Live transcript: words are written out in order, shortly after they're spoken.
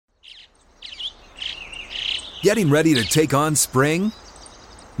Getting ready to take on spring?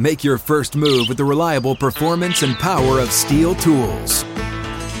 Make your first move with the reliable performance and power of Steel tools.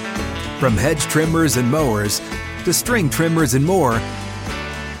 From hedge trimmers and mowers to string trimmers and more,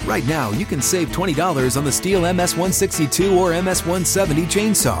 right now you can save $20 on the Steel MS-162 or MS-170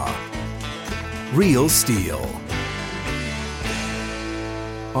 chainsaw. Real Steel.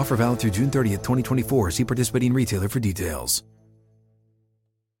 Offer valid through June 30th, 2024. See participating retailer for details.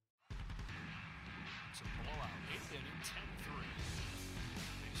 It's a blowout. 8th inning, 10-3.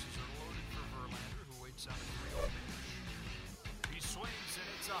 Bases are loaded for Verlander, who waits on a 3-0 pitch. He swings, and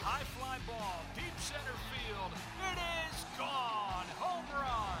it's a high fly ball. Deep center field. It is gone. Home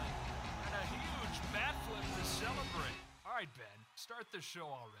run. And a huge bat flip to celebrate. All right, Ben, start the show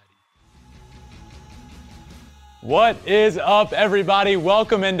already. What is up, everybody?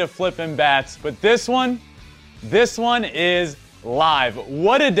 Welcome into Flippin' Bats. But this one is live.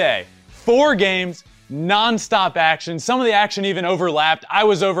 What a day. 4 games, non-stop action. Some of the action even overlapped. I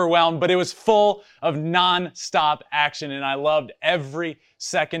was overwhelmed, but it was full of non-stop action, and I loved every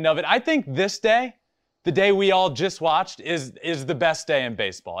second of it. I think this day, the day we all just watched, is the best day in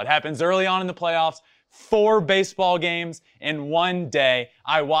baseball. It happens early on in the playoffs. 4 baseball games in one day.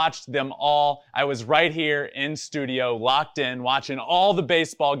 I watched them all. I was right here in studio, locked in, watching all the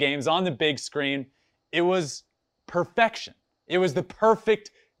baseball games on the big screen. It was perfection. It was the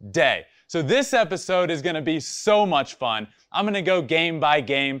perfect day. So this episode is going to be so much fun. I'm going to go game by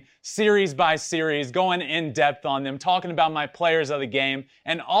game, series by series, going in depth on them, talking about my players of the game,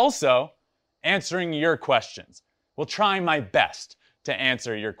 and also answering your questions. Well, trying my best to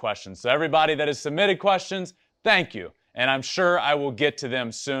answer your questions. So everybody that has submitted questions, thank you. And I'm sure I will get to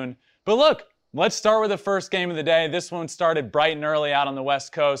them soon. But look, let's start with the first game of the day. This one started bright and early out on the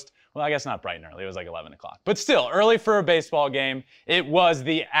West Coast. Well, I guess not bright and early. It was like 11 o'clock. But still, early for a baseball game. It was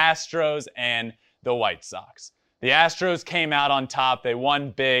the Astros and the White Sox. The Astros came out on top. They won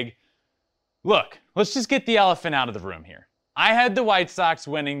big. Look, let's just get the elephant out of the room here. I had the White Sox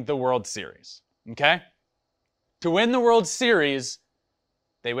winning the World Series, okay? To win the World Series,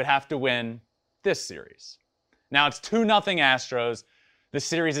 they would have to win this series. Now it's 2-0 Astros. The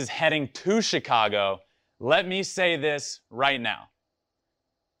series is heading to Chicago. Let me say this right now.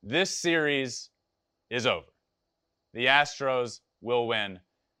 This series is over. The Astros will win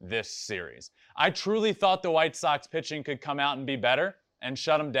this series. I truly thought the White Sox pitching could come out and be better and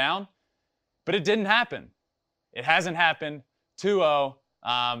shut them down, but it didn't happen. It hasn't happened. 2-0,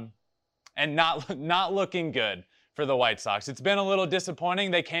 and not looking good for the White Sox. It's been a little disappointing.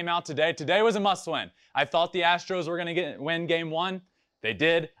 They came out today. Today was a must-win. I thought the Astros were going to win Game 1. They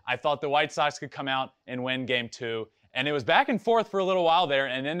did. I thought the White Sox could come out and win Game 2. And it was back and forth for a little while there,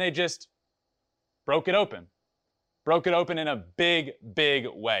 and then they just broke it open. Broke it open in a big, big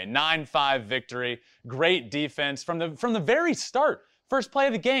way. 9-5 victory. Great defense from the very start. First play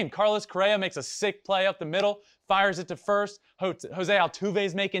of the game, Carlos Correa makes a sick play up the middle, fires it to first. Jose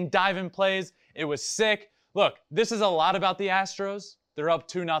Altuve's making diving plays. It was sick. Look, this is a lot about the Astros. They're up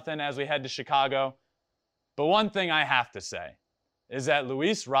 2-0 as we head to Chicago. But one thing I have to say is that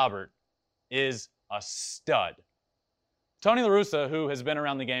Luis Robert is a stud. Tony La Russa, who has been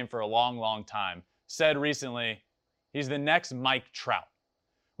around the game for a long, long time, said recently he's the next Mike Trout,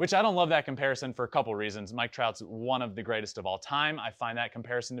 which I don't love that comparison for a couple reasons. Mike Trout's one of the greatest of all time. I find that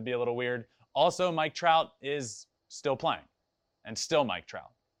comparison to be a little weird. Also, Mike Trout is still playing and still Mike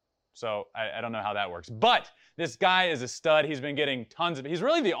Trout. So I don't know how that works. But this guy is a stud. He's been getting tons of... He's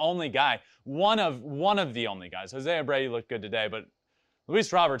really the only guy, one of the only guys. Jose Abreu looked good today, but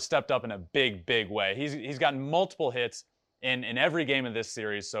Luis Robert stepped up in a big, big way. He's gotten multiple hits in every game of this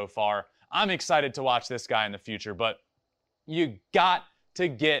series so far. I'm excited to watch this guy in the future, but you got to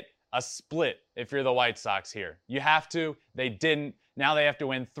get a split if you're the White Sox here. You have to. They didn't. Now they have to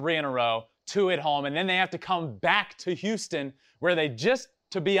win 3 in a row, 2 at home, and then they have to come back to Houston, where they just,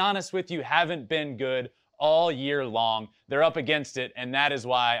 to be honest with you, haven't been good all year long. They're up against it, and that is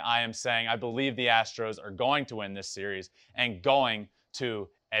why I am saying I believe the Astros are going to win this series and going to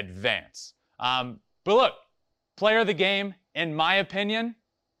advance. But look, player of the game, in my opinion,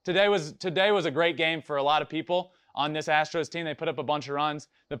 today was a great game for a lot of people on this Astros team. They put up a bunch of runs.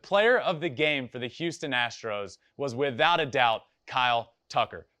 The player of the game for the Houston Astros was without a doubt Kyle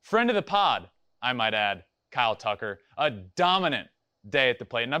Tucker. Friend of the pod, I might add, Kyle Tucker. A dominant day at the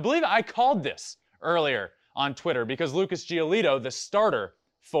plate. And I believe I called this earlier on Twitter because Lucas Giolito, the starter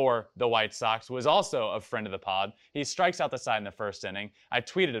for the White Sox, was also a friend of the pod. He strikes out the side in the first inning. I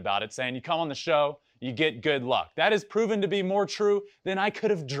tweeted about it saying, you come on the show, you get good luck. That has proven to be more true than I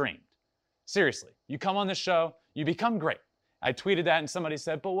could have dreamed. Seriously, you come on the show, you become great. I tweeted that and somebody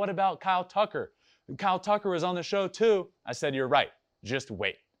said, but what about Kyle Tucker? Kyle Tucker was on the show too. I said, you're right. Just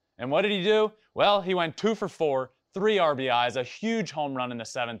wait. And what did he do? Well, he went 2 for 4, 3 RBIs, a huge home run in the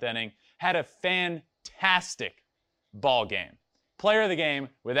 7th inning, had a fantastic ball game. Player of the game,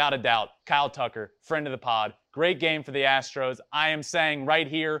 without a doubt, Kyle Tucker, friend of the pod. Great game for the Astros. I am saying right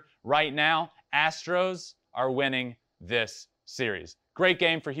here, right now, Astros are winning this series. Great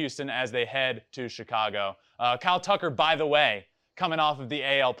game for Houston as they head to Chicago. Kyle Tucker, by the way, coming off of the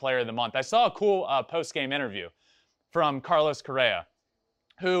AL Player of the Month. I saw a cool post-game interview from Carlos Correa,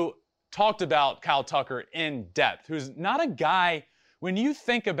 who talked about Kyle Tucker in depth, who's not a guy, when you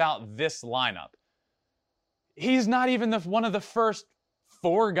think about this lineup, he's not even one of the first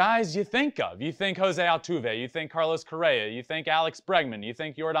 4 guys you think of. You think Jose Altuve, you think Carlos Correa, you think Alex Bregman, you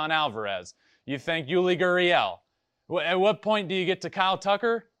think Yordan Alvarez, you think Yuli Gurriel. At what point do you get to Kyle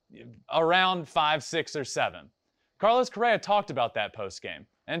Tucker? Around 5, 6, or 7. Carlos Correa talked about that postgame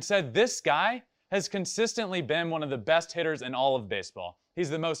and said this guy has consistently been one of the best hitters in all of baseball. He's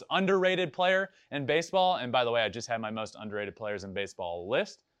the most underrated player in baseball. And by the way, I just had my most underrated players in baseball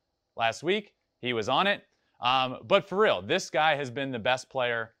list last week. He was on it. But for real, this guy has been the best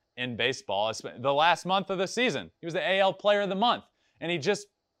player in baseball the last month of the season. He was the AL Player of the Month, and he just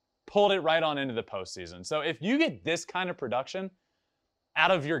pulled it right on into the postseason. So if you get this kind of production out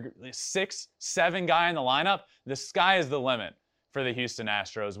of your 6, 7 guy in the lineup, the sky is the limit for the Houston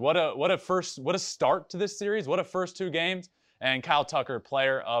Astros. What a start to this series. What a first 2 games. And Kyle Tucker,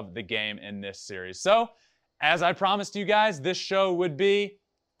 player of the game in this series. So, as I promised you guys, this show would be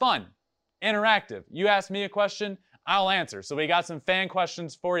fun, interactive. You ask me a question, I'll answer. So we got some fan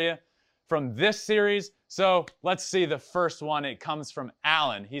questions for you from this series. So let's see the first one. It comes from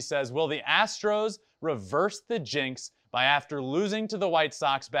Alan. He says, will the Astros reverse the jinx by, after losing to the White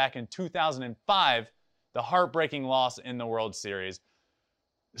Sox back in 2005, the heartbreaking loss in the World Series?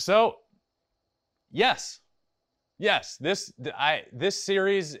 So, yes. Yes, this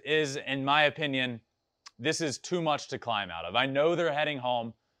series is, in my opinion, this is too much to climb out of. I know they're heading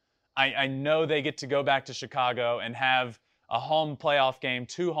home. I know they get to go back to Chicago and have a home playoff game,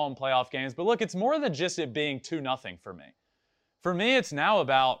 2 home playoff games. But look, it's more than just it being 2-0 for me. For me, it's now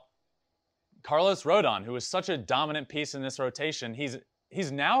about Carlos Rodon, who is such a dominant piece in this rotation.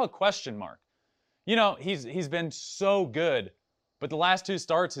 He's now a question mark. You know, he's been so good, but the last 2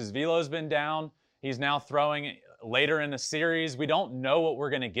 starts, his velo's been down. He's now throwing later in the series. We don't know what we're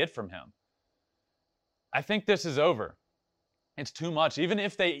going to get from him. I think this is over. It's too much. Even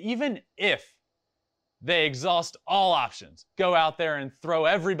if they exhaust all options, go out there and throw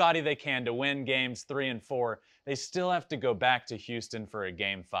everybody they can to win games 3 and 4, they still have to go back to Houston for a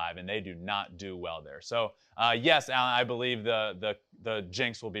game 5, and they do not do well there. So, yes, Alan, I believe the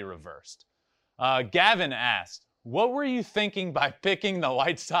jinx will be reversed. Gavin asked, what were you thinking by picking the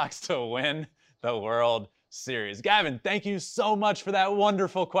White Sox to win the World Series? Gavin, thank you so much for that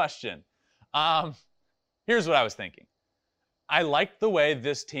wonderful question. Here's what I was thinking. I liked the way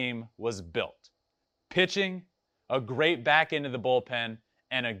this team was built. Pitching, a great back end of the bullpen,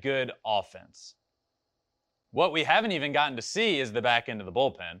 and a good offense. What we haven't even gotten to see is the back end of the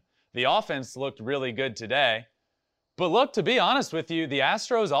bullpen. The offense looked really good today. But look, to be honest with you, the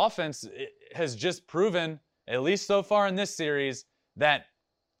Astros offense has just proven, at least so far in this series, that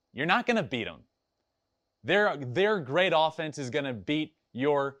you're not going to beat them. Their great offense is going to beat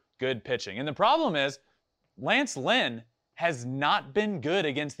your good pitching. And the problem is, Lance Lynn has not been good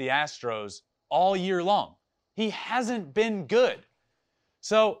against the Astros all year long. He hasn't been good.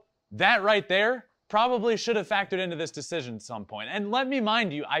 So that right there probably should have factored into this decision at some point. And let me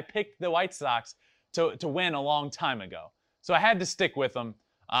mind you, I picked the White Sox to win a long time ago. So I had to stick with them.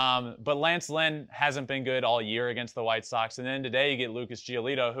 But Lance Lynn hasn't been good all year against the White Sox. And then today you get Lucas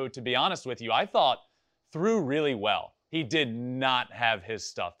Giolito, who, to be honest with you, I thought threw really well. He did not have his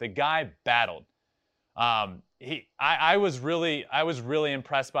stuff. The guy battled. I was really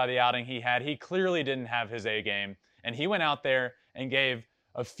impressed by the outing he had. He clearly didn't have his A game, and he went out there and gave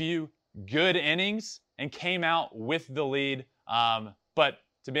a few good innings and came out with the lead. But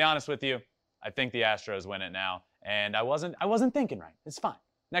to be honest with you, I think the Astros win it now, and I wasn't thinking right. It's fine.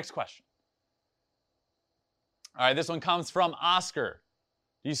 Next question. All right, this one comes from Oscar.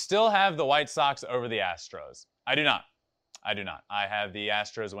 Do you still have the White Sox over the Astros? I do not. I have the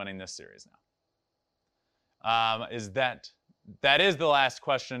Astros winning this series now. That is the last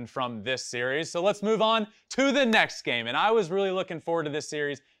question from this series. So let's move on to the next game. And I was really looking forward to this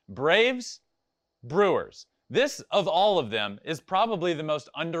series. Braves, Brewers. This, of all of them, is probably the most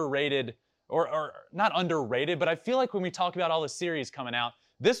underrated, or not underrated, but I feel like when we talk about all the series coming out,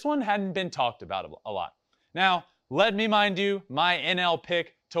 this one hadn't been talked about a lot. Now, Let me mind you, my NL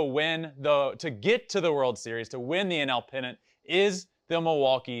pick to get to the World Series, to win the NL pennant, is the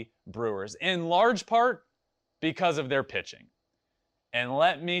Milwaukee Brewers, in large part because of their pitching. And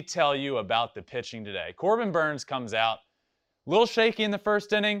let me tell you about the pitching today. Corbin Burnes comes out, a little shaky in the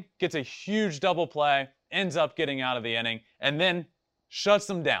first inning, gets a huge double play, ends up getting out of the inning, and then shuts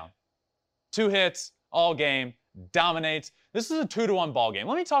them down. 2 hits all game, dominates. This is a 2-1 ball game.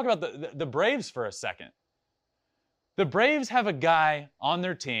 Let me talk about the Braves for a second. The Braves have a guy on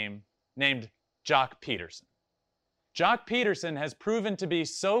their team named Joc Pederson. Joc Pederson has proven to be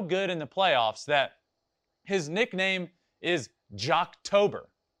so good in the playoffs that his nickname is Joctober.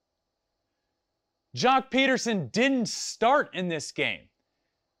 Joc Pederson didn't start in this game.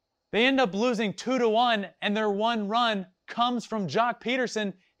 They end up losing 2-1, and their one run comes from Joc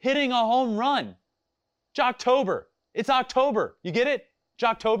Pederson hitting a home run. Joctober. It's October. You get it?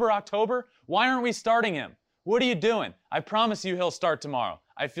 Joctober, October. Why aren't we starting him? What are you doing? I promise you he'll start tomorrow.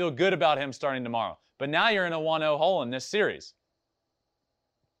 I feel good about him starting tomorrow. But now you're in a 1-0 hole in this series.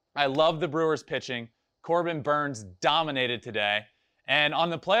 I love the Brewers pitching. Corbin Burnes dominated today. And on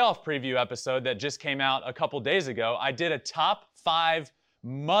the playoff preview episode that just came out a couple days ago, I did a top 5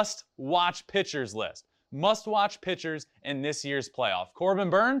 must-watch pitchers list. Must-watch pitchers in this year's playoff. Corbin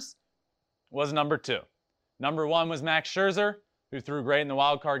Burnes was number 2. Number 1 was Max Scherzer, who threw great in the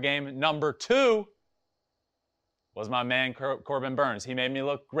wild card game. Number 2 was my man Corbin Burnes. He made me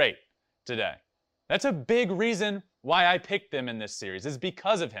look great today. That's a big reason why I picked them in this series, is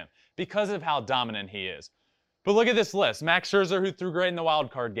because of him, because of how dominant he is. But look at this list. Max Scherzer, who threw great in the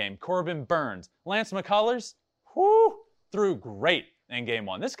wild card game. Corbin Burnes. Lance McCullers, threw great in game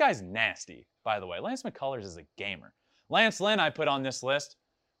 1. This guy's nasty, by the way. Lance McCullers is a gamer. Lance Lynn I put on this list,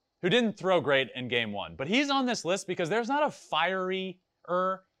 who didn't throw great in game 1. But he's on this list because there's not a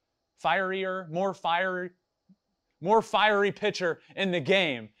more fiery pitcher in the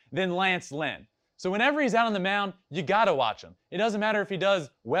game than Lance Lynn. So whenever he's out on the mound, you gotta watch him. It doesn't matter if he does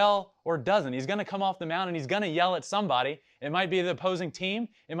well or doesn't. He's gonna come off the mound and he's gonna yell at somebody. It might be the opposing team.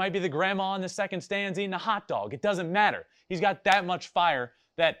 It might be the grandma in the second stands eating a hot dog. It doesn't matter. He's got that much fire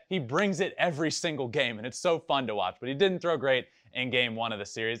that he brings it every single game, and it's so fun to watch. But he didn't throw great in game 1 of the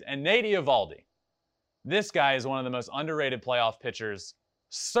series. And Nate Eovaldi, this guy is one of the most underrated playoff pitchers,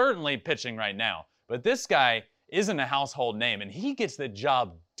 certainly pitching right now. But this guy isn't a household name, and he gets the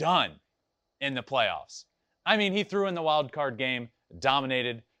job done in the playoffs. I mean, he threw in the wild card game,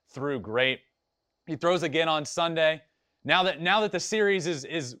 dominated, threw great. He throws again on Sunday. Now that the series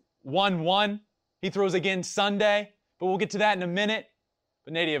is 1-1, he throws again Sunday, but we'll get to that in a minute.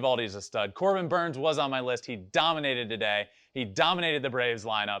 But Nate Eovaldi is a stud. Corbin Burnes was on my list. He dominated today. He dominated the Braves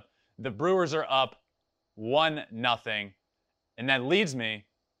lineup. The Brewers are up 1-0. And that leads me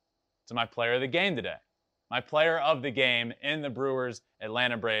to my player of the game today. My player of the game in the Brewers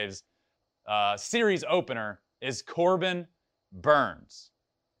Atlanta Braves series opener is Corbin Burnes.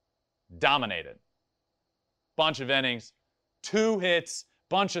 Dominated. Bunch of innings, 2 hits,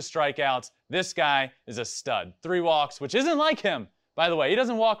 bunch of strikeouts. This guy is a stud. 3 walks, which isn't like him, by the way. He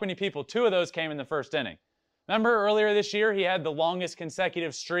doesn't walk many people. 2 of those came in the first inning. Remember earlier this year, he had the longest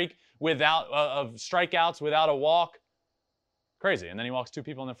consecutive streak of strikeouts without a walk. Crazy. And then he walks 2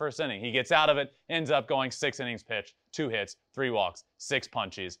 people in the first inning. He gets out of it, ends up going 6 innings pitched, 2 hits, 3 walks, 6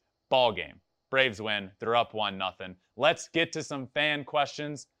 punches. Ball game. Braves win. They're up 1-0. Let's get to some fan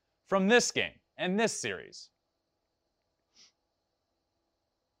questions from this game and this series.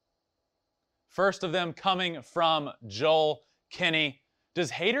 First of them coming from Joel Kinney.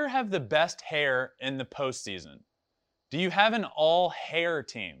 Does Hader have the best hair in the postseason? Do you have an all-hair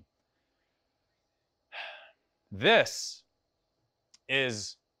team? This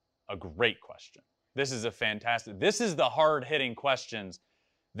is a great question. This is the hard-hitting questions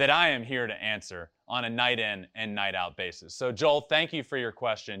that I am here to answer on a night in and night out basis. So Joel, thank you for your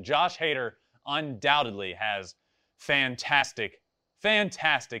question. Josh Hader undoubtedly has fantastic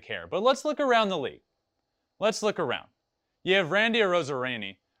hair. But let's look around the league. Let's look around. You have Randy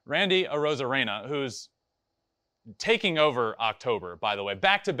Arozarena, who's taking over October, by the way.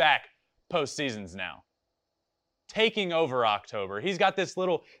 Back-to-back postseasons now. Taking over October. He's got this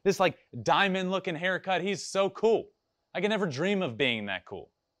like diamond-looking haircut. He's so cool. I can never dream of being that cool.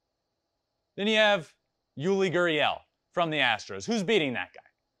 Then you have Yuli Gurriel from the Astros. Who's beating that guy?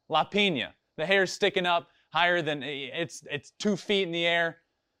 La Pena. The hair's sticking up higher than, it's 2 feet in the air.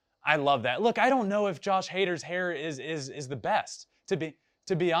 I love that. Look, I don't know if Josh Hader's hair is the best, to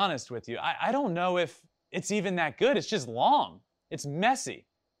be honest with you. I don't know if it's even that good. It's just long. It's messy.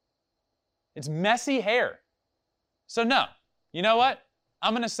 It's messy hair. So no. You know what?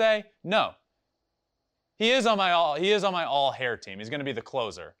 I'm going to say no. He is on my all hair team. He's going to be the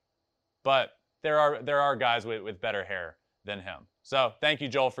closer. But there are guys with better hair than him. So thank you,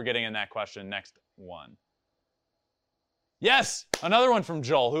 Joel, for getting in that question. Next one. Yes, another one from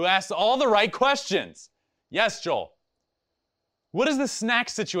Joel, who asked all the right questions. Yes, Joel. What is the snack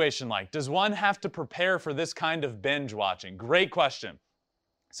situation like? Does one have to prepare for this kind of binge watching? Great question.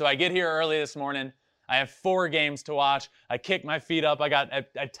 So I get here early this morning. I have 4 games to watch. I kick my feet up. I got,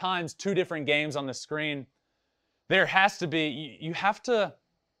 at times, 2 different games on the screen. There has to be, you have to,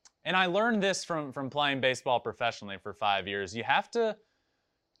 and I learned this from playing baseball professionally for 5 years. You have to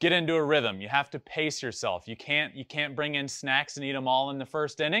get into a rhythm. You have to pace yourself. You can't bring in snacks and eat them all in the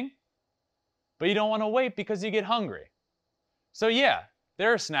first inning. But you don't want to wait because you get hungry. So yeah,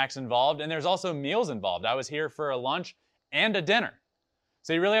 there are snacks involved, and there's also meals involved. I was here for a lunch and a dinner.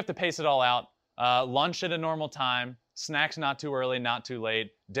 So you really have to pace it all out. Lunch at a normal time, snacks not too early, not too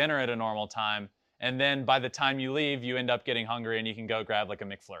late, dinner at a normal time, and then by the time you leave, you end up getting hungry and you can go grab like a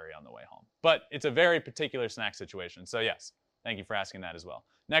McFlurry on the way home. But it's a very particular snack situation. So yes, thank you for asking that as well.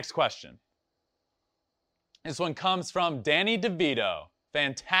 Next question. This one comes from Danny DeVito.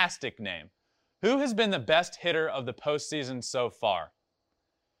 Fantastic name. Who has been the best hitter of the postseason so far?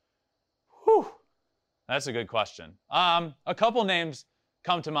 Whew. That's a good question. A couple names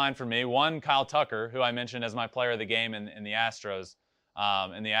come to mind for me. One, Kyle Tucker, who I mentioned as my player of the game in the Astros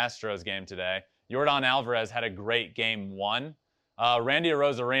game today. Yordan Alvarez had a great game 1. Randy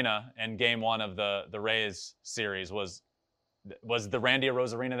Arozarena in game 1 of the Rays series was the Randy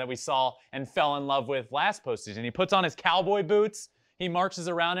Arozarena that we saw and fell in love with last postseason. He puts on his cowboy boots, he marches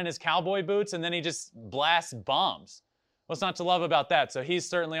around in his cowboy boots, and then he just blasts bombs. What's not to love about that? So he's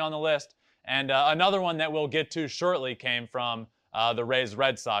certainly on the list. And another one that we'll get to shortly came from the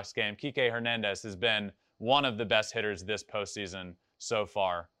Rays-Red Sox game. Kike Hernandez has been one of the best hitters this postseason so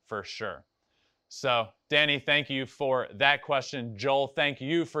far, for sure. So, Danny, thank you for that question. Joel, thank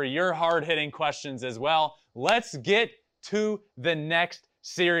you for your hard-hitting questions as well. Let's get to the next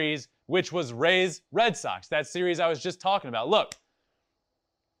series, which was Rays-Red Sox, that series I was just talking about. Look,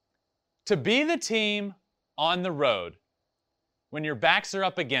 to be the team on the road, when your backs are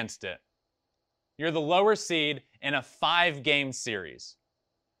up against it, you're the lower seed in a 5-game series.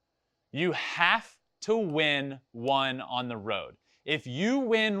 You have to win one on the road. If you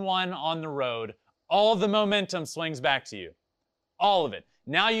win one on the road, all the momentum swings back to you. All of it.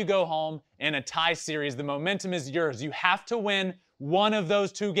 Now you go home in a tie series. The momentum is yours. You have to win one of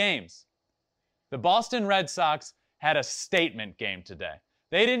those 2 games. The Boston Red Sox had a statement game today.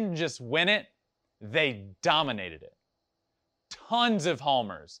 They didn't just win it, they dominated it. Tons of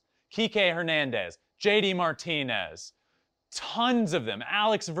homers. Kike Hernandez, JD Martinez, tons of them.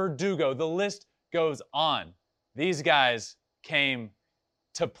 Alex Verdugo, the list goes on. These guys came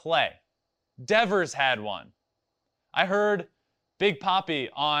to play. Devers had one. I heard Big Papi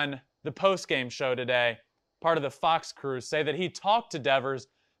on the post-game show today, part of the Fox crew, say that he talked to Devers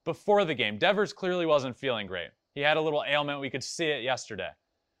before the game. Devers clearly wasn't feeling great. He had a little ailment. We could see it yesterday.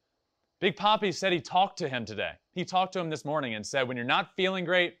 Big Papi said he talked to him today. He talked to him this morning and said, when you're not feeling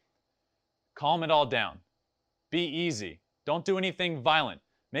great, calm it all down. Be easy. Don't do anything violent.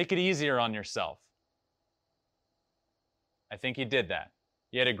 Make it easier on yourself. I think he did that.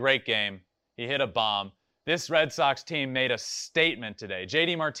 He had a great game. He hit a bomb. This Red Sox team made a statement today.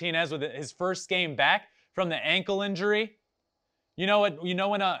 JD Martinez with his first game back from the ankle injury. You know what? You know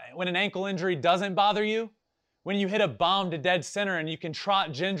when an ankle injury doesn't bother you? When you hit a bomb to dead center and you can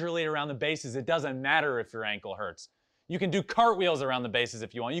trot gingerly around the bases, it doesn't matter if your ankle hurts. You can do cartwheels around the bases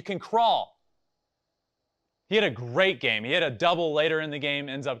if you want. You can crawl. He had a great game. He had a double later in the game,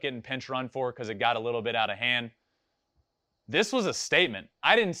 ends up getting pinch run for because it got a little bit out of hand. This was a statement.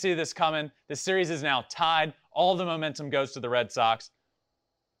 I didn't see this coming. The series is now tied. All the momentum goes to the Red Sox.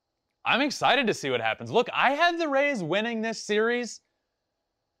 I'm excited to see what happens. Look, I had the Rays winning this series,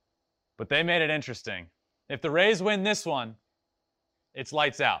 but they made it interesting. If the Rays win this one, it's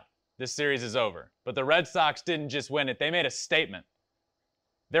lights out. This series is over. But the Red Sox didn't just win it. They made a statement.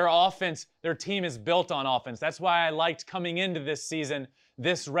 Their offense, their team is built on offense. That's why I liked coming into this season,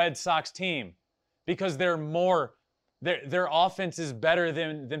 this Red Sox team, because their offense is better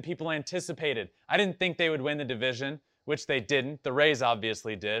than people anticipated. I didn't think they would win the division, which they didn't. The Rays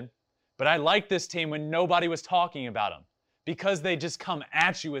obviously did. But I liked this team when nobody was talking about them because they just come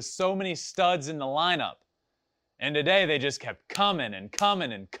at you with so many studs in the lineup. And today they just kept coming and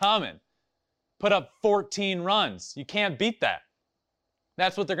coming and coming. Put up 14 runs. You can't beat that.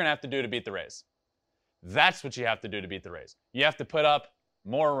 That's what they're going to have to do to beat the Rays. That's what you have to do to beat the Rays. You have to put up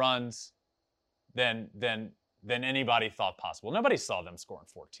more runs than anybody thought possible. Nobody saw them scoring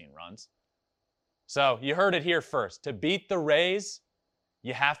 14 runs. So you heard it here first. To beat the Rays,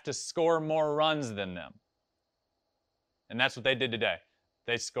 you have to score more runs than them. And that's what they did today.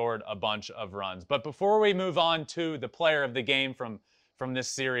 They scored a bunch of runs. But before we move on to the player of the game from this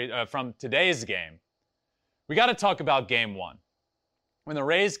series, from today's game, we got to talk about game one, when the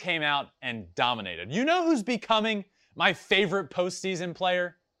Rays came out and dominated. You know who's becoming my favorite postseason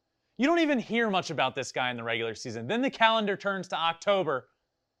player? You don't even hear much about this guy in the regular season. Then the calendar turns to October,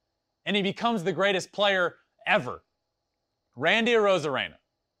 and he becomes the greatest player ever. Randy Arozarena,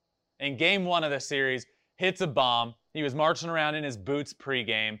 in game one of the series, hits a bomb. He was marching around in his boots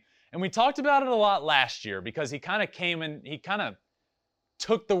pregame. And we talked about it a lot last year because he kind of came and he kind of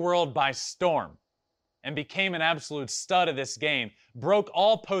took the world by storm and became an absolute stud of this game. Broke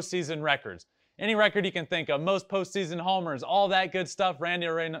all postseason records. Any record you can think of, most postseason homers, all that good stuff, Randy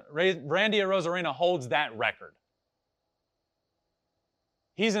Arozarena holds that record.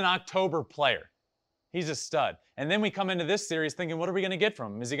 He's an October player. He's a stud. And then we come into this series thinking, what are we going to get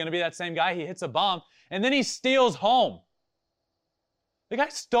from him? Is he going to be that same guy? He hits a bomb, and then he steals home. The guy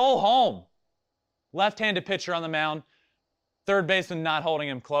stole home. Left-handed pitcher on the mound. Third baseman not holding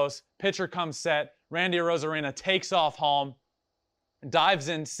him close. Pitcher comes set. Randy Arozarena takes off home. Dives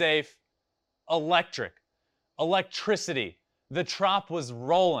in safe. Electric. Electricity. The Trop was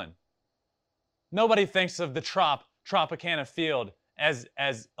rolling. Nobody thinks of the Trop, Tropicana Field, as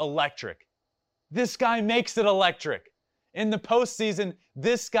electric. This guy makes it electric. In the postseason,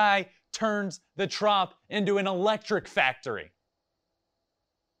 this guy turns the Trop into an electric factory.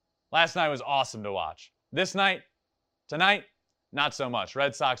 Last night was awesome to watch. Tonight, not so much.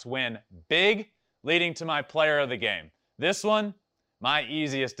 Red Sox win big, leading to my player of the game. This one, my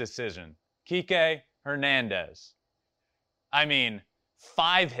easiest decision. Kike Hernandez. I mean,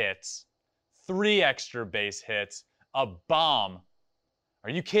 5 hits, 3 extra base hits, a bomb. Are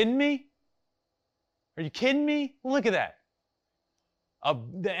you kidding me? Are you kidding me? Look at that.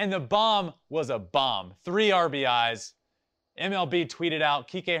 And the bomb was a bomb. 3 RBIs. MLB tweeted out,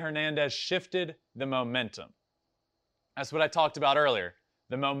 Kike Hernandez shifted the momentum. That's what I talked about earlier.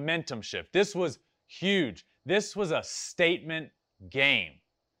 The momentum shift. This was huge. This was a statement game.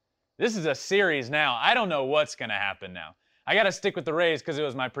 This is a series now. I don't know what's going to happen now. I got to stick with the Rays because it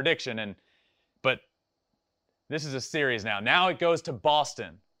was my prediction. But this is a series now. Now it goes to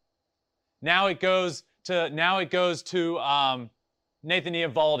Boston. Now it goes to Nathan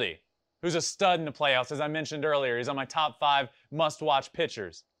Eovaldi, who's a stud in the playoffs. As I mentioned earlier, he's on my top 5 must-watch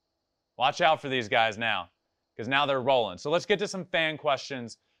pitchers. Watch out for these guys now, because now they're rolling. So let's get to some fan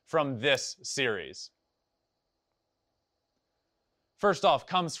questions from this series. First off,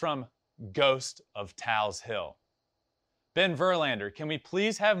 comes from Ghost of Towels Hill. Ben Verlander, can we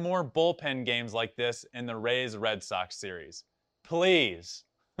please have more bullpen games like this in the Rays-Red Sox series? Please.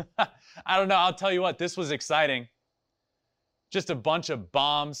 I don't know. I'll tell you what, this was exciting. Just a bunch of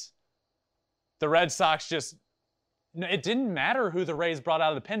bombs. The Red Sox it didn't matter who the Rays brought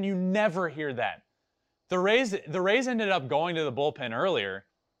out of the pen. You never hear that. The Rays ended up going to the bullpen earlier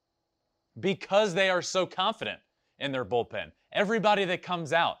because they are so confident in their bullpen. Everybody that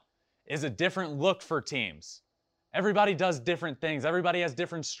comes out is a different look for teams. Everybody does different things. Everybody has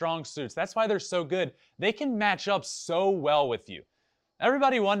different strong suits. That's why they're so good. They can match up so well with you.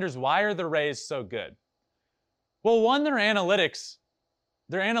 Everybody wonders, why are the Rays so good? Well, one, their analytics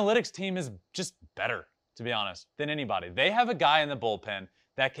team is just better, to be honest, than anybody. They have a guy in the bullpen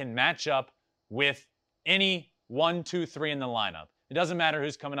that can match up with any 1, 2, 3 in the lineup. It doesn't matter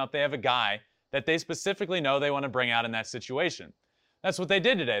who's coming up. They have a guy that they specifically know they want to bring out in that situation. That's what they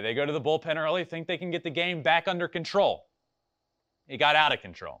did today. They go to the bullpen early, think they can get the game back under control. It got out of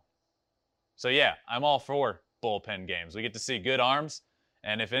control. So yeah, I'm all for bullpen games. We get to see good arms.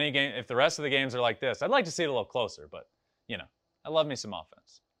 And if the rest of the games are like this, I'd like to see it a little closer, but I love me some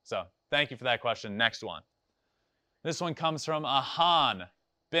offense. So thank you for that question. Next one. This one comes from Ahan.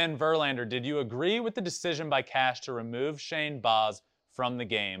 Ben Verlander, did you agree with the decision by Cash to remove Shane Baz from the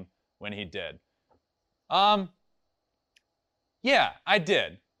game when he did? Yeah, I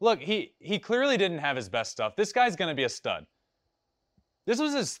did. Look, he clearly didn't have his best stuff. This guy's going to be a stud. This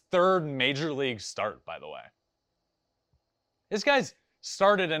was his 3rd major league start, by the way. This guy's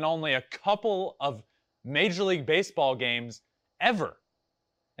started in only a couple of Major League Baseball games ever.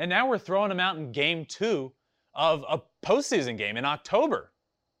 And now we're throwing him out in game 2 of a postseason game in October.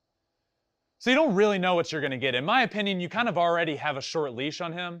 So you don't really know what you're going to get. In my opinion, you kind of already have a short leash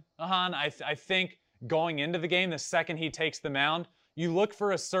on him, Ahan. I think going into the game, the second he takes the mound, you look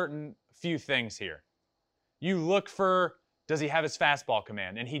for a certain few things here. You look for, does he have his fastball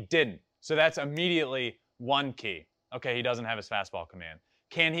command? And he didn't. So that's immediately one key. Okay, he doesn't have his fastball command.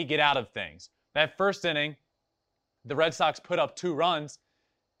 Can he get out of things? That first inning, the Red Sox put up 2 runs,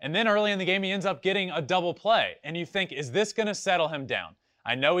 and then early in the game, he ends up getting a double play. And you think, is this going to settle him down?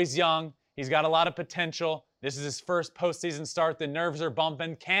 I know he's young. He's got a lot of potential. This is his first postseason start. The nerves are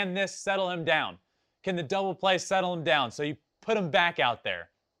bumping. Can this settle him down? Can the double play settle him down? So you put him back out there.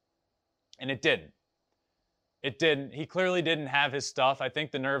 And it didn't. It didn't. He clearly didn't have his stuff. I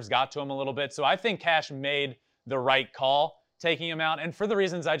think the nerves got to him a little bit. So I think Cash made the right call taking him out. And for the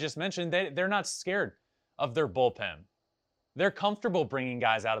reasons I just mentioned, they're not scared of their bullpen. They're comfortable bringing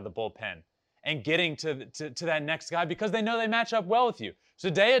guys out of the bullpen and getting to that next guy because they know they match up well with you.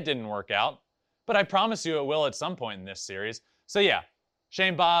 Today it didn't work out, but I promise you it will at some point in this series. So yeah,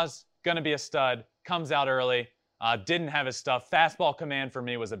 Shane Baz, going to be a stud, comes out early, didn't have his stuff. Fastball command for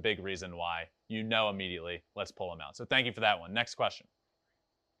me was a big reason why. You know immediately, let's pull him out. So thank you for that one. Next question.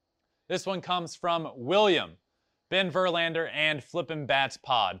 This one comes from William, Ben Verlander, and Flippin' Bats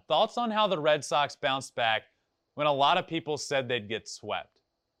Pod. Thoughts on how the Red Sox bounced back when a lot of people said they'd get swept?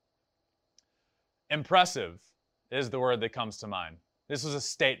 Impressive is the word that comes to mind. This was a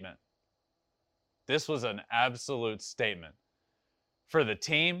statement. This was an absolute statement for the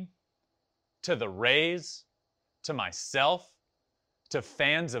team, to the Rays, to myself, to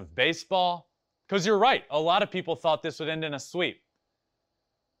fans of baseball. Because you're right, a lot of people thought this would end in a sweep.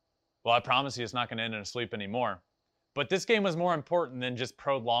 Well, I promise you it's not going to end in a sweep anymore. But this game was more important than just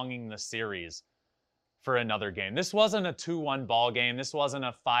prolonging the series for another game. This wasn't a 2-1 ball game. This wasn't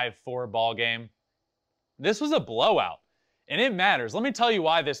a 5-4 ball game. This was a blowout, and it matters. Let me tell you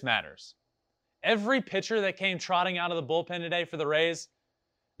why this matters. Every pitcher that came trotting out of the bullpen today for the Rays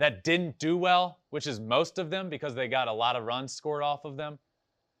that didn't do well, which is most of them because they got a lot of runs scored off of them,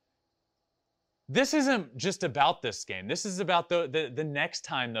 this isn't just about this game. This is about the next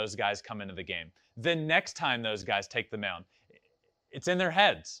time those guys come into the game, the next time those guys take the mound. It's in their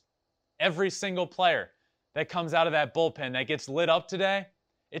heads. Every single player that comes out of that bullpen that gets lit up today,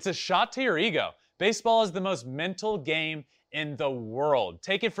 it's a shot to your ego. Baseball is the most mental game in the world.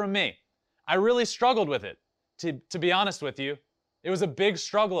 Take it from me. I really struggled with it, to be honest with you. It was a big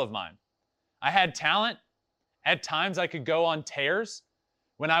struggle of mine. I had talent. At times I could go on tears.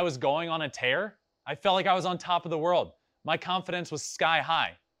 When I was going on a tear, I felt like I was on top of the world. My confidence was sky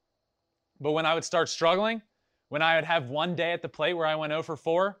high. But when I would start struggling, when I would have one day at the plate where I went 0 for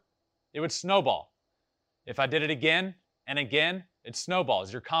 4, it would snowball. If I did it again and again, it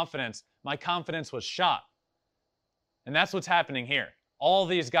snowballs. Your confidence, my confidence was shot. And that's what's happening here. All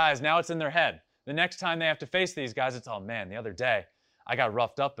these guys, now it's in their head. The next time they have to face these guys, it's, oh man, the other day I got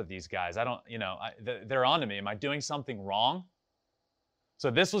roughed up with these guys. They're on to me. Am I doing something wrong? So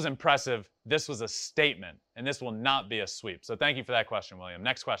this was impressive. This was a statement, and this will not be a sweep. So thank you for that question, William.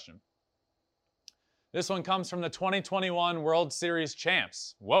 Next question. This one comes from the 2021 World Series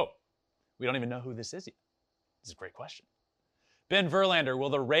champs. Whoa, we don't even know who this is yet. This is a great question. Ben Verlander,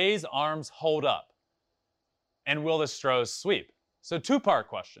 will the Rays' arms hold up? And will the Stros sweep? So two-part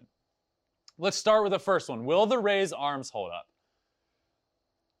question. Let's start with the first one. Will the Rays' arms hold up?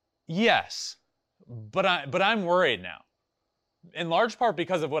 Yes, but I'm worried now. In large part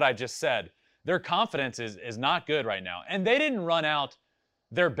because of what I just said. Their confidence is not good right now. And they didn't run out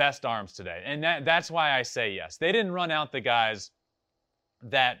their best arms today. And that's why I say yes. They didn't run out the guys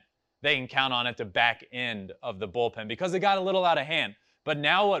that they can count on at the back end of the bullpen because it got a little out of hand. But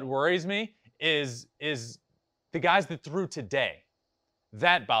now what worries me is the guys that threw today.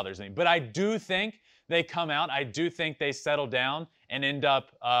 That bothers me. But I do think they come out. I do think they settle down and end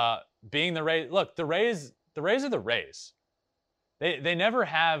up being the Rays. Look, the Rays are the Rays. They never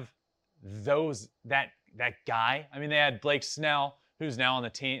have that guy. I mean, they had Blake Snell, who's now on the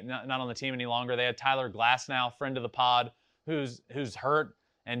team, not on the team any longer. They had Tyler Glasnow, friend of the pod, who's hurt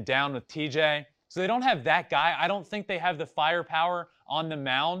and down with TJ. So they don't have that guy. I don't think they have the firepower on the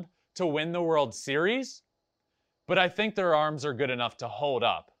mound to win the World Series. But I think their arms are good enough to hold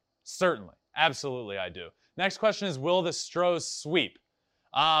up. Certainly. Absolutely, I do. Next question is, will the Stros sweep?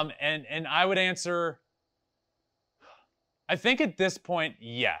 And I would answer, I think at this point,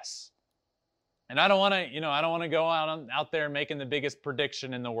 yes. And I don't want to go out there making the biggest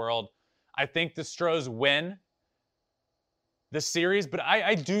prediction in the world. I think the Stros win the series, but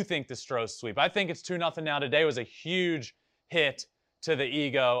I do think the Stros sweep. I think it's 2-0 now. Today was a huge hit to the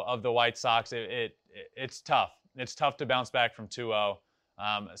ego of the White Sox. It's tough. It's tough to bounce back from 2-0.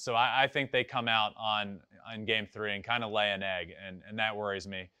 So I think they come out on Game 3 and kind of lay an egg, and that worries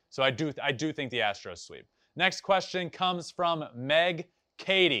me. So I do think the Astros sweep. Next question comes from Meg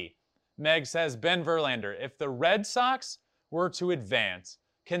Katie. Meg says, Ben Verlander, if the Red Sox were to advance,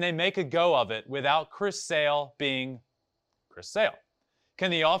 can they make a go of it without Chris Sale being Chris Sale? Can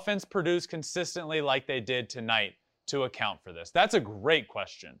the offense produce consistently like they did tonight to account for this? That's a great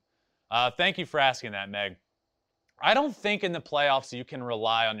question. Thank you for asking that, Meg. I don't think in the playoffs you can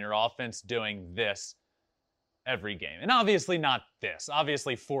rely on your offense doing this every game. And obviously not this.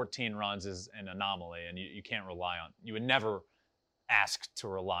 Obviously 14 runs is an anomaly, and you can't rely on, you would never ask to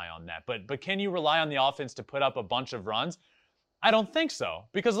rely on that. But can you rely on the offense to put up a bunch of runs? I don't think so,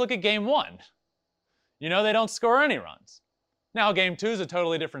 because look at game 1. You know, they don't score any runs. Now game 2 is a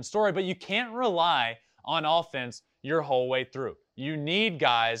totally different story, but you can't rely on offense your whole way through. You need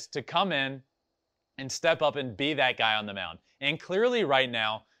guys to come in and step up and be that guy on the mound. And clearly right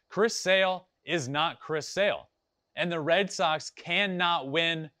now, Chris Sale is not Chris Sale. And the Red Sox cannot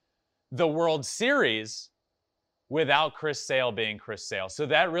win the World Series without Chris Sale being Chris Sale. So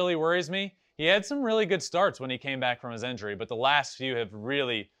that really worries me. He had some really good starts when he came back from his injury, but the last few have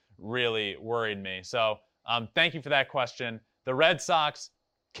really, really worried me. So thank you for that question. The Red Sox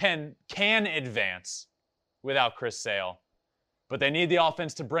can advance without Chris Sale, but they need the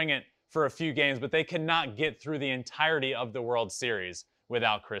offense to bring it for a few games, but they cannot get through the entirety of the World Series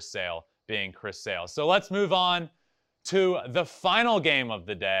without Chris Sale being Chris Sale. So let's move on to the final game of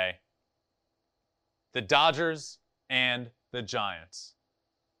the day, the Dodgers and the Giants.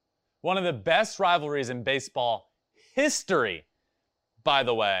 One of the best rivalries in baseball history, by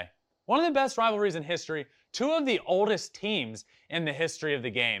the way. One of the best rivalries in history. Two of the oldest teams in the history of the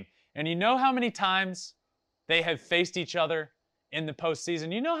game. And you know how many times they have faced each other in the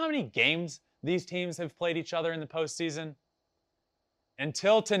postseason? You know how many games these teams have played each other in the postseason?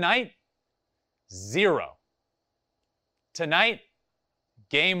 Until tonight, 0. Tonight,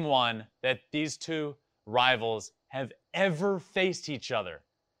 game 1 that these two rivals have ever faced each other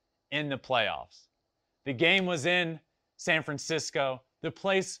in the playoffs. The game was in San Francisco. The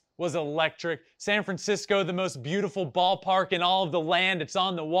place was electric. San Francisco, the most beautiful ballpark in all of the land. It's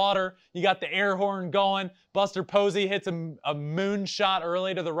on the water. You got the air horn going. Buster Posey hits a moon shot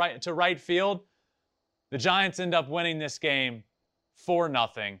early to right field. The Giants end up winning this game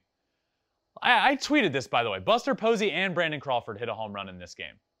 4-0. I tweeted this, by the way. Buster Posey and Brandon Crawford hit a home run in this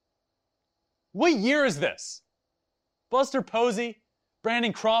game. What year is this? Buster Posey,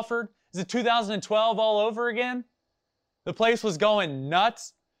 Brandon Crawford. Is it 2012 all over again? The place was going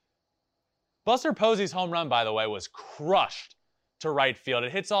nuts. Buster Posey's home run, by the way, was crushed to right field.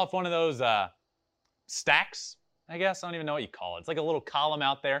 It hits off one of those stacks, I guess. I don't even know what you call it. It's like a little column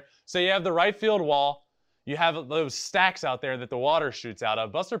out there. So you have the right field wall. You have those stacks out there that the water shoots out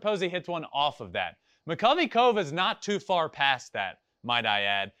of. Buster Posey hits one off of that. McCovey Cove is not too far past that, might I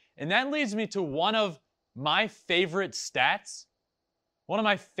add. And that leads me to one of my favorite stats. One of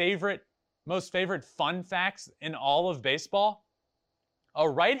my most favorite fun facts in all of baseball. A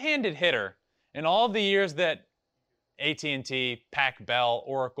right-handed hitter, in all of the years that AT&T, Pac Bell,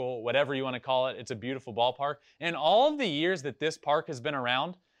 Oracle, whatever you want to call it, it's a beautiful ballpark. In all of the years that this park has been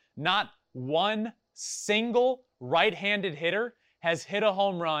around, not one single right-handed hitter has hit a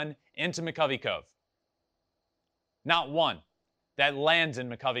home run into McCovey Cove. Not one that lands in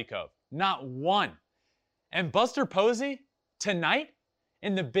McCovey Cove. Not one. And Buster Posey, tonight,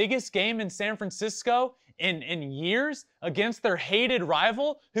 in the biggest game in San Francisco in years against their hated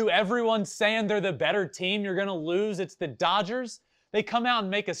rival, who everyone's saying they're the better team, you're going to lose, it's the Dodgers. They come out and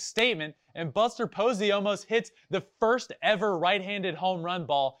make a statement, and Buster Posey almost hits the first ever right-handed home run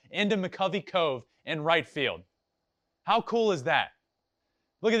ball into McCovey Cove in right field. How cool is that?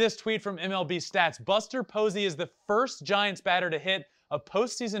 Look at this tweet from MLB Stats. Buster Posey is the first Giants batter to hit a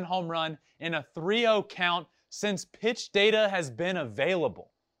postseason home run in a 3-0 count since pitch data has been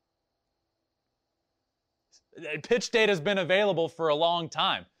available. Pitch data has been available for a long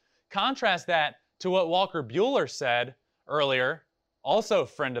time. Contrast that to what Walker Buehler said earlier, also a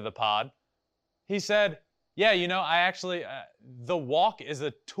friend of the pod. He said, yeah, you know, I actually, the walk is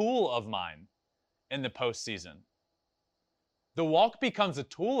a tool of mine in the postseason. The walk becomes a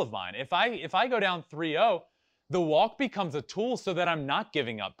tool of mine. If I go down 3-0, the walk becomes a tool so that I'm not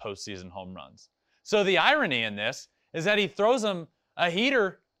giving up postseason home runs. So the irony in this is that he throws him a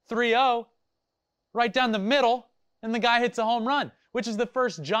heater 3-0 right down the middle, and the guy hits a home run, which is the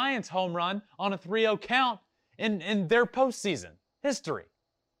first Giants home run on a 3-0 count in their postseason history.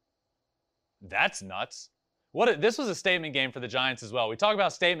 That's nuts. This was a statement game for the Giants as well. We talk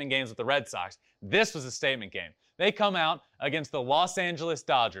about statement games with the Red Sox. This was a statement game. They come out against the Los Angeles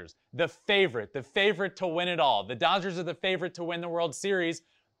Dodgers, the favorite to win it all. The Dodgers are the favorite to win the World Series,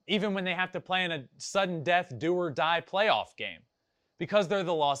 even when they have to play in a sudden death, do or die playoff game. Because they're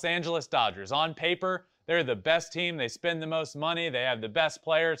the Los Angeles Dodgers. On paper, they're the best team. They spend the most money. They have the best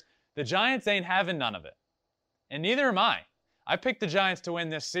players. The Giants ain't having none of it. And neither am I. I picked the Giants to win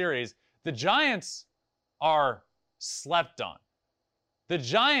this series. The Giants are slept on. The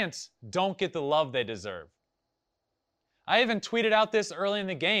Giants don't get the love they deserve. I even tweeted out this early in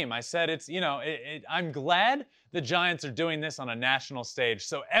the game. I said I'm glad the Giants are doing this on a national stage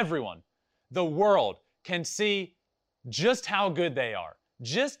so everyone, the world, can see just how good they are,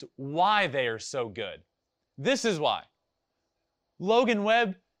 just why they are so good. This is why. Logan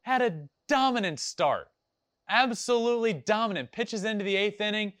Webb had a dominant start. Absolutely dominant. Pitches into the 8th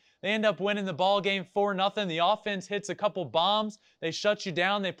inning. They end up winning the ball game 4-0. The offense hits a couple bombs. They shut you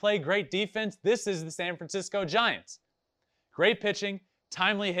down. They play great defense. This is the San Francisco Giants. Great pitching,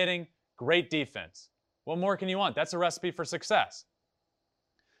 timely hitting, great defense. What more can you want? That's a recipe for success.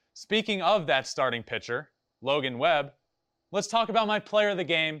 Speaking of that starting pitcher, Logan Webb, let's talk about my player of the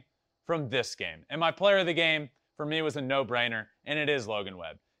game from this game. And my player of the game for me was a no-brainer, and it is Logan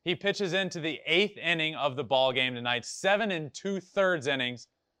Webb. He pitches into the 8th inning of the ball game tonight, 7 2/3 innings,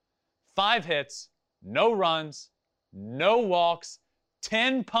 5 hits, no runs, no walks,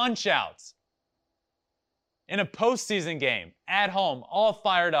 10 punch-outs. In a postseason game, at home, all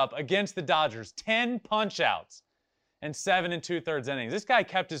fired up against the Dodgers, 10 punch-outs and 7 2/3 innings. This guy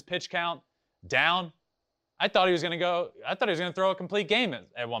kept his pitch count down. I thought he was going to throw a complete game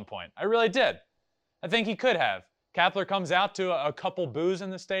at one point. I really did. I think he could have. Kapler comes out to a couple boos in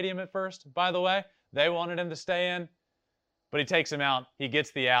the stadium at first, by the way. They wanted him to stay in, but he takes him out. He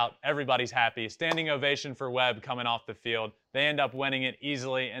gets the out. Everybody's happy. Standing ovation for Webb coming off the field. They end up winning it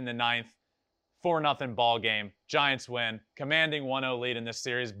easily in the 9th. 4-0 ball game. Giants win, commanding 1-0 lead in this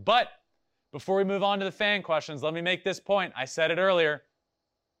series. But before we move on to the fan questions, let me make this point. I said it earlier.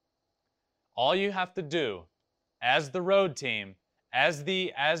 All you have to do as the road team, as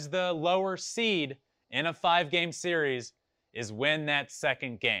the lower seed in a 5-game series, is win that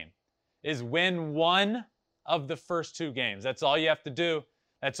second game. Is win one of the first 2 games. That's all you have to do.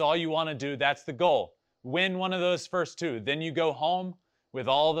 That's all you want to do. That's the goal. Win one of those first 2. Then you go home with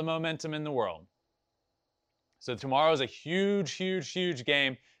all the momentum in the world. So tomorrow is a huge, huge, huge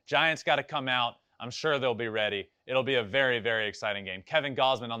game. Giants got to come out. I'm sure they'll be ready. It'll be a very, very exciting game. Kevin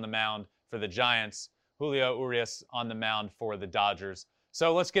Gausman on the mound for the Giants. Julio Urias on the mound for the Dodgers.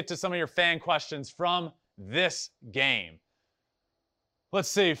 So let's get to some of your fan questions from this game. Let's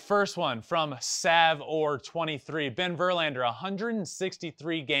see. First one from Sav23. Ben Verlander,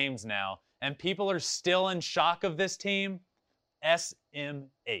 163 games now, and people are still in shock of this team?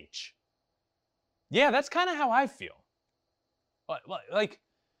 SMH. Yeah, that's kind of how I feel. Like,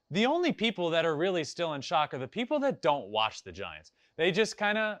 the only people that are really still in shock are the people that don't watch the Giants. They just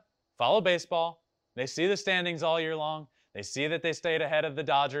kind of follow baseball. They see the standings all year long. They see that they stayed ahead of the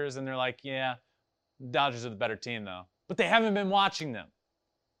Dodgers, and they're like, yeah, the Dodgers are the better team, though. But they haven't been watching them.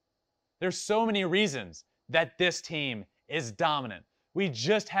 There's so many reasons that this team is dominant. We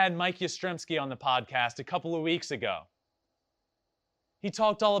just had Mike Yastrzemski on the podcast a couple of weeks ago. He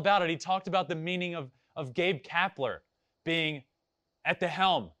talked all about it. He talked about the meaning of Gabe Kapler being at the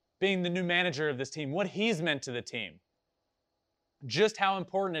helm, being the new manager of this team, what he's meant to the team. Just how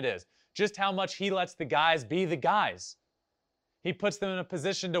important it is. Just how much he lets the guys be the guys. He puts them in a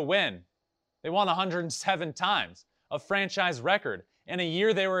position to win. They won 107 times, a franchise record. In a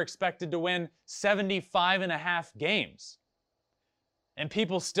year they were expected to win 75.5 games. And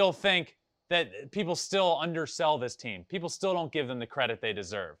people still think that people still undersell this team. People still don't give them the credit they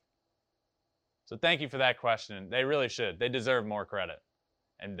deserve. So thank you for that question. They really should. They deserve more credit.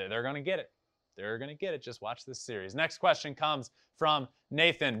 And they're going to get it. They're going to get it. Just watch this series. Next question comes from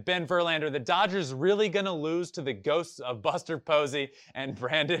Nathan. Ben Verlander, the Dodgers really going to lose to the ghosts of Buster Posey and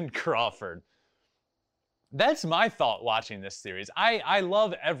Brandon Crawford? That's my thought watching this series. I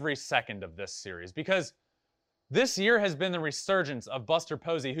love every second of this series because this year has been the resurgence of Buster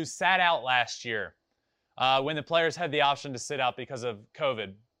Posey, who sat out last year when the players had the option to sit out because of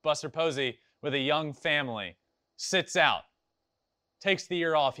COVID. Buster Posey, with a young family, sits out, takes the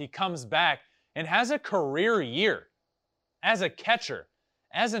year off. He comes back and has a career year as a catcher,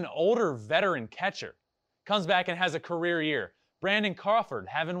 as an older veteran catcher. Comes back and has a career year. Brandon Crawford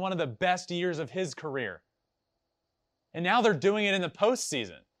having one of the best years of his career. And now they're doing it in the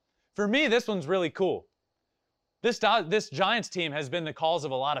postseason. For me, this one's really cool. This Giants team has been the cause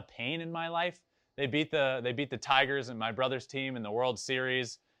of a lot of pain in my life. They beat the Tigers and my brother's team in the World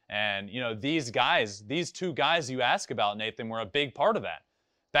Series. And, you know, these two guys you ask about, Nathan, were a big part of that.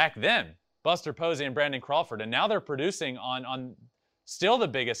 Back then, Buster Posey and Brandon Crawford. And now they're producing on still the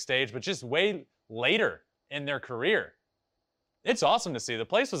biggest stage, but just way later in their career. It's awesome to see. The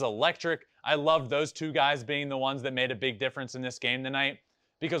place was electric. I loved those two guys being the ones that made a big difference in this game tonight.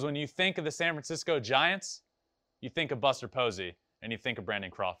 Because when you think of the San Francisco Giants, you think of Buster Posey and you think of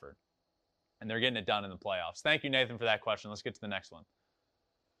Brandon Crawford. And they're getting it done in the playoffs. Thank you, Nathan, for that question. Let's get to the next one.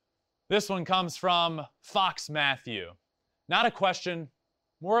 This one comes from Fox Matthew. Not a question,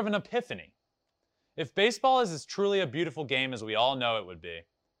 more of an epiphany. If baseball is as truly a beautiful game as we all know it would be,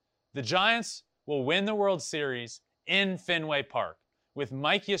 the Giants will win the World Series in Fenway Park with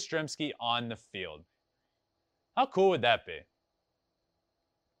Mike Yastrzemski on the field. How cool would that be?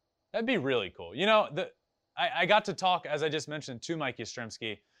 That'd be really cool. You know, I got to talk, as I just mentioned, to Mike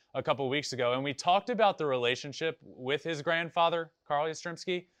Yastrzemski a couple weeks ago, and we talked about the relationship with his grandfather, Carl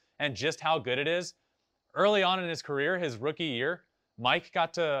Yastrzemski, and just how good it is. Early on in his career, his rookie year, Mike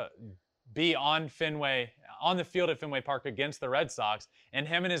got to be on the field at Fenway Park against the Red Sox, and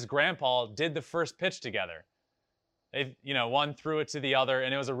him and his grandpa did the first pitch together. They, one threw it to the other,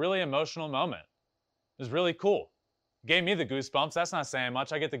 and it was a really emotional moment. It was really cool. Gave me the goosebumps. That's not saying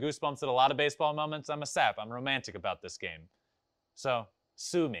much. I get the goosebumps at a lot of baseball moments. I'm a sap. I'm romantic about this game. So,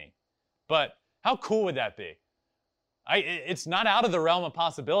 sue me. But how cool would that be? It's not out of the realm of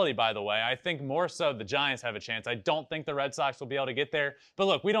possibility, by the way. I think more so the Giants have a chance. I don't think the Red Sox will be able to get there. But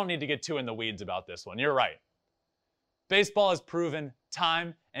look, we don't need to get too in the weeds about this one. You're right. Baseball has proven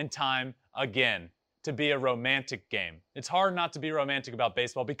time and time again to be a romantic game. It's hard not to be romantic about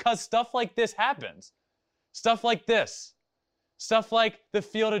baseball because stuff like this happens. Stuff like this. Stuff like the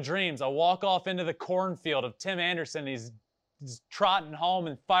Field of Dreams, a walk-off into the cornfield of Tim Anderson. He's trotting home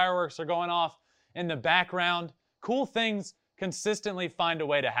and fireworks are going off in the background. Cool things consistently find a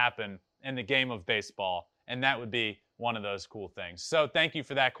way to happen in the game of baseball, and that would be one of those cool things. So thank you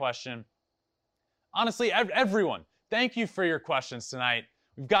for that question. Honestly, everyone, thank you for your questions tonight.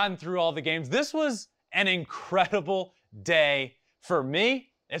 We've gotten through all the games. This was an incredible day for me.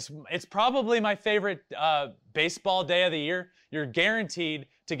 It's probably my favorite baseball day of the year. You're guaranteed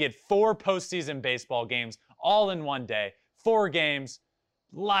to get 4 postseason baseball games all in one day. 4 games,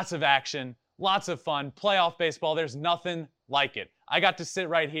 lots of action, lots of fun. Playoff baseball, there's nothing like it. I got to sit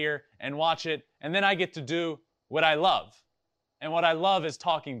right here and watch it, and then I get to do what I love. And what I love is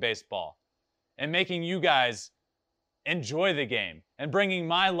talking baseball and making you guys enjoy the game and bringing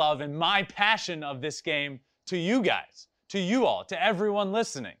my love and my passion of this game to you guys. To you all, to everyone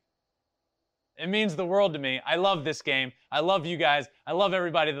listening. It means the world to me. I love this game. I love you guys. I love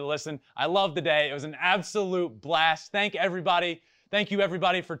everybody that listened. I love the day. It was an absolute blast. Thank you, everybody,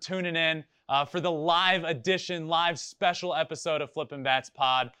 for tuning in for the live special episode of Flippin' Bats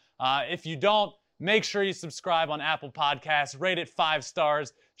Pod. If you don't, make sure you subscribe on Apple Podcasts. Rate it 5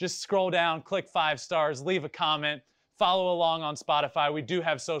 stars. Just scroll down, click 5 stars, leave a comment. Follow along on Spotify. We do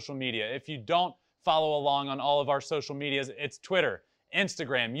have social media. If you don't follow along on all of our social medias, it's Twitter,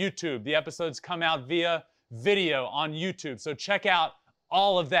 Instagram, YouTube. The episodes come out via video on YouTube, so check out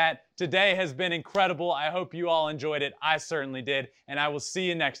all of that. Today has been incredible. I hope you all enjoyed it. I certainly did, and I will see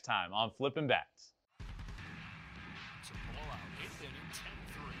you next time on Flippin' Bats. It's a blowout. 8th inning,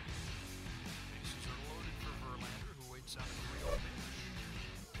 10-3. Bases are loaded for Verlander, who waits on a 3-0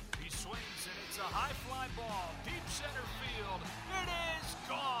 pitch. He swings, and it's a high fly ball, deep center field.